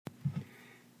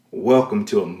Welcome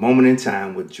to A Moment in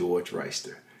Time with George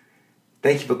Reister.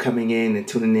 Thank you for coming in and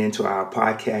tuning in to our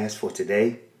podcast for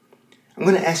today. I'm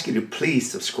going to ask you to please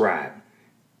subscribe.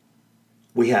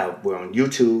 We're on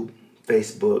YouTube,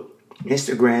 Facebook,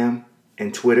 Instagram,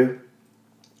 and Twitter.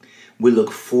 We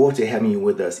look forward to having you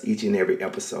with us each and every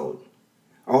episode.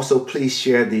 Also, please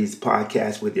share these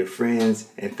podcasts with your friends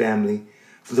and family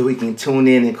so that we can tune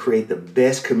in and create the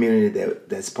best community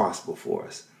that's possible for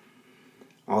us.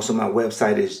 Also, my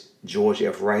website is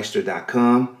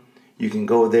georgefreister.com. You can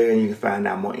go there and you can find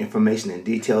out more information and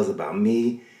details about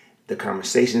me. The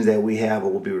conversations that we have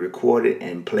will be recorded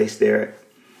and placed there.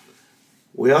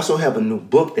 We also have a new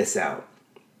book that's out.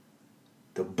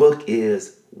 The book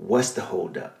is What's the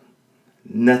Hold Up?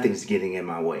 Nothing's Getting in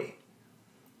My Way.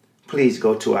 Please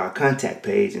go to our contact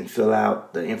page and fill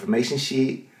out the information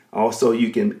sheet. Also, you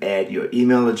can add your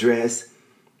email address.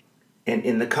 And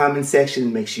in the comment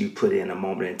section, make sure you put in a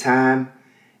moment in time.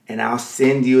 And I'll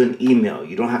send you an email.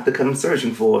 You don't have to come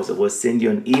searching for us. We'll send you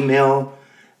an email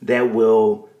that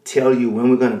will tell you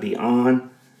when we're going to be on,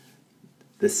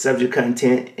 the subject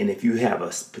content, and if you have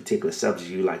a particular subject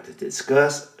you'd like to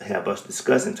discuss, have us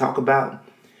discuss and talk about,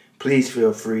 please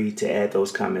feel free to add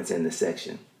those comments in the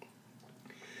section.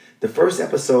 The first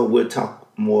episode, we'll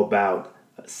talk more about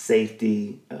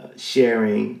safety,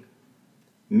 sharing,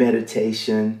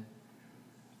 meditation.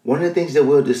 One of the things that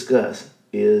we'll discuss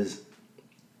is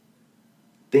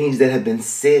things that have been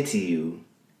said to you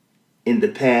in the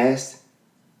past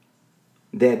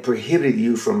that prohibited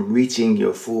you from reaching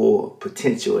your full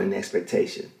potential and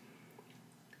expectation,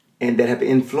 and that have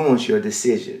influenced your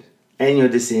decisions and your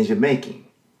decision making.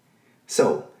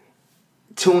 So,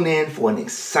 tune in for an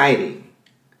exciting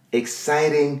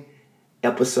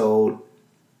episode.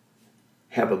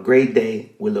 Have a great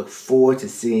day. We look forward to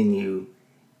seeing you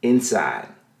inside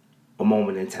A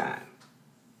Moment in Time.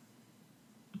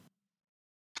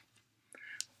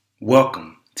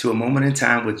 Welcome to A Moment in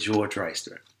Time with George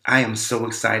Reister. I am so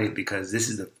excited because this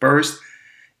is the first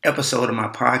episode of my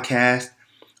podcast,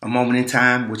 A Moment in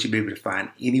Time, which you'll be able to find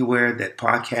anywhere that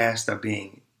podcasts are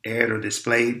being aired or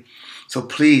displayed. So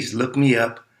please look me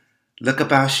up, look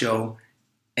up our show,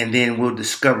 and then we'll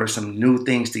discover some new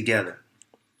things together.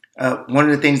 One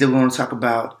of the things that we want to talk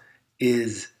about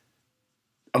is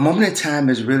A Moment in Time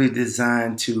is really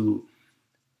designed to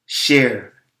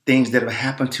share things that have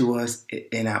happened to us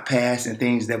in our past and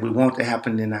things that we want to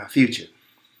happen in our future.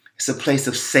 It's a place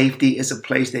of safety. It's a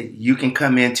place that you can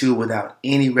come into without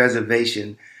any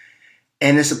reservation.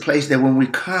 And it's a place that when we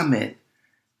comment,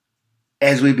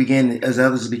 as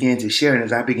others begin to share, and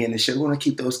as I begin to share, we want to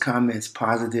keep those comments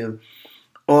positive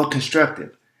or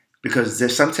constructive,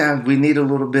 because sometimes we need a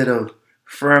little bit of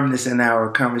firmness in our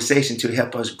conversation to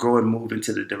help us grow and move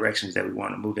into the directions that we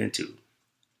want to move into.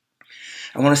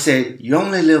 I want to say, you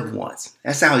only live once.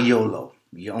 That's our YOLO.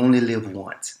 You only live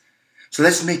once. So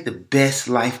let's make the best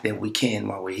life that we can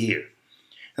while we're here.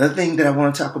 Another thing that I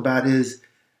want to talk about is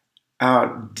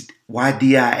our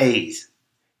YDIAs.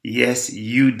 Yes,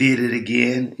 you did it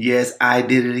again. Yes, I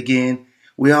did it again.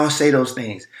 We all say those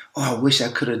things. Oh, I wish I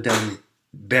could have done it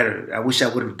better. I wish I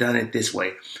would have done it this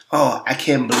way. Oh, I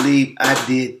can't believe I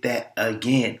did that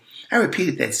again. I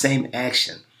repeated that same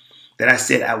action that I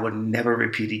said I would never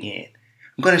repeat again.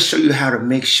 I'm going to show you how to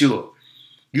make sure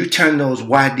you turn those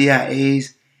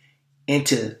YDIAs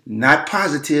into not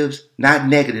positives, not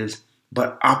negatives,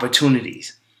 but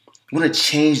opportunities. I want to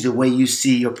change the way you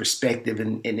see your perspective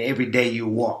in every day you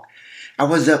walk. I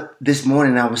was up this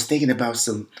morning, I was thinking about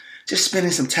just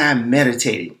spending some time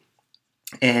meditating.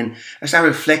 And I started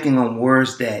reflecting on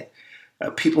words that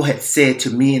people had said to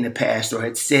me in the past, or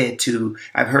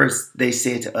I've heard they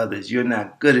said to others: you're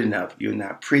not good enough, you're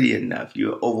not pretty enough,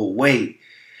 you're overweight,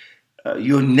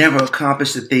 you'll never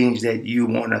accomplish the things that you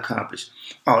want to accomplish.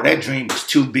 Oh, that dream is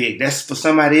too big. That's for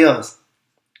somebody else,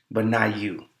 but not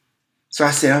you. So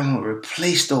I said, I'm going to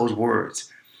replace those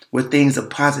words with things of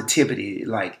positivity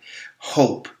like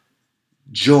hope,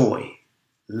 joy,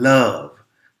 love,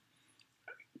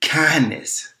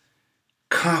 kindness,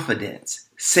 confidence,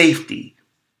 safety,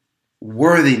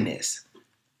 worthiness,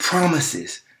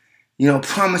 promises.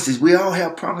 Promises. We all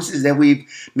have promises that we've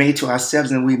made to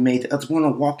ourselves and we've made to others. We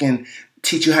want to walk in,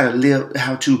 teach you how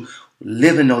to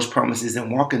live in those promises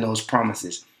and walk in those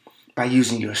promises by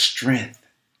using your strength,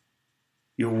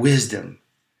 your wisdom,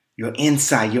 your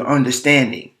insight, your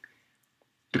understanding.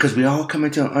 Because we all come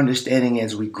into an understanding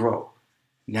as we grow.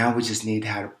 Now we just need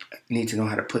to know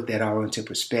how to put that all into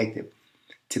perspective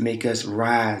to make us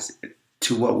rise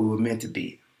to what we were meant to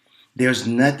be. There's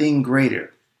nothing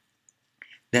greater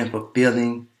than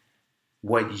fulfilling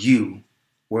what you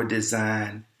were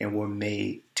designed and were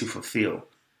made to fulfill.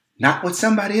 Not what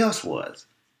somebody else was,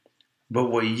 but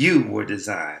what you were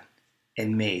designed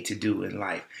and made to do in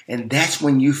life. And that's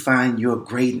when you find your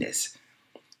greatness.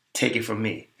 Take it from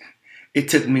me. It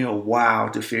took me a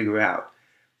while to figure out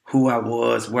who I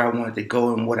was, where I wanted to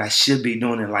go, and what I should be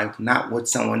doing in life, not what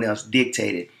someone else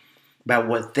dictated, but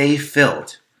what they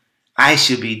felt I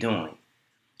should be doing.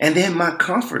 And then my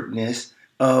comfortness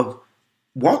of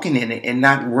walking in it and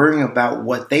not worrying about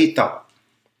what they thought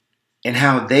and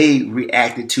how they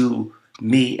reacted to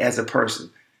me as a person.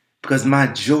 Because my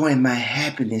joy and my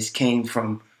happiness came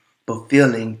from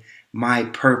fulfilling my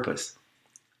purpose.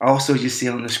 Also, you see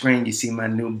on the screen, you see my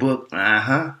new book.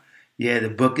 Yeah, the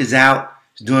book is out.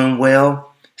 It's doing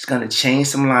well. It's going to change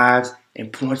some lives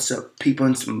and point some people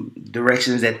in some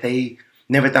directions that they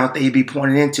never thought they'd be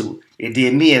pointed into. It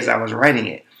did me as I was writing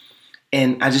it.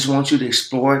 And I just want you to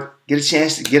explore it, get a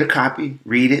chance to get a copy,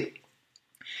 read it,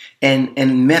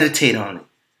 and meditate on it.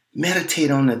 Meditate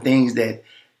on the things that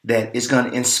is going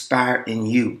to inspire in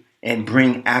you and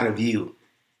bring out of you.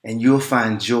 And you'll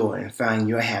find joy and find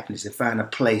your happiness and find a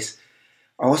place.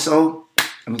 Also,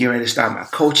 I'm getting ready to start my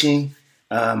coaching,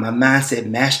 my mindset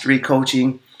mastery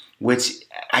coaching, which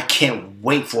I can't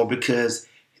wait for, because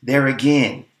there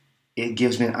again, it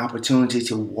gives me an opportunity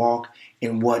to walk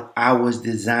in what I was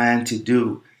designed to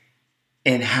do,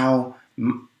 and how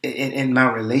in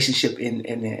my relationship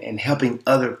in helping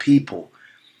other people.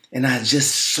 And I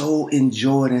just so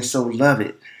enjoy it and so love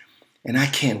it. And I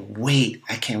can't wait.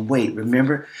 I can't wait.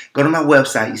 Remember, go to my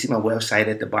website. You see my website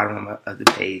at the bottom of the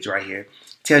page right here.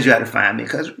 Tells you how to find me.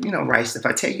 Because, Rice, if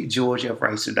I tell you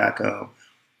GeorgeFRicer.com,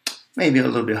 maybe a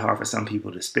little bit hard for some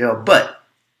people to spell. But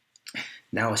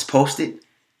now it's posted.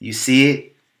 You see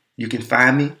it. You can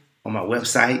find me on my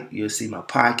website. You'll see my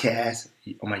podcast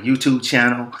on my YouTube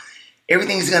channel.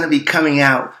 Everything's going to be coming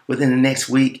out within the next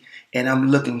week. And I'm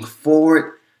looking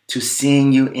forward to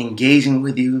seeing you, engaging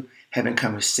with you, having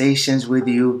conversations with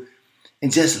you,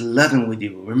 and just loving with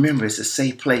you. Remember, it's a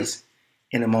safe place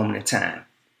in a moment in time.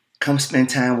 Come spend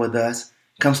time with us.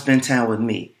 Come spend time with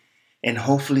me. And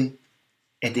hopefully,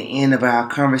 at the end of our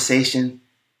conversation,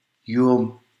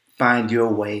 you'll find your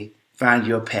way, find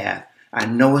your path. I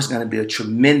know it's going to be a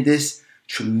tremendous,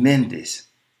 tremendous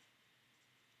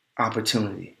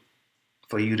opportunity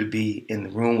for you to be in the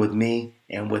room with me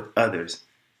and with others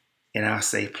in our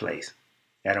safe place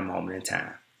at a moment in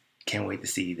time. Can't wait to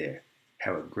see you there.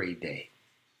 Have a great day.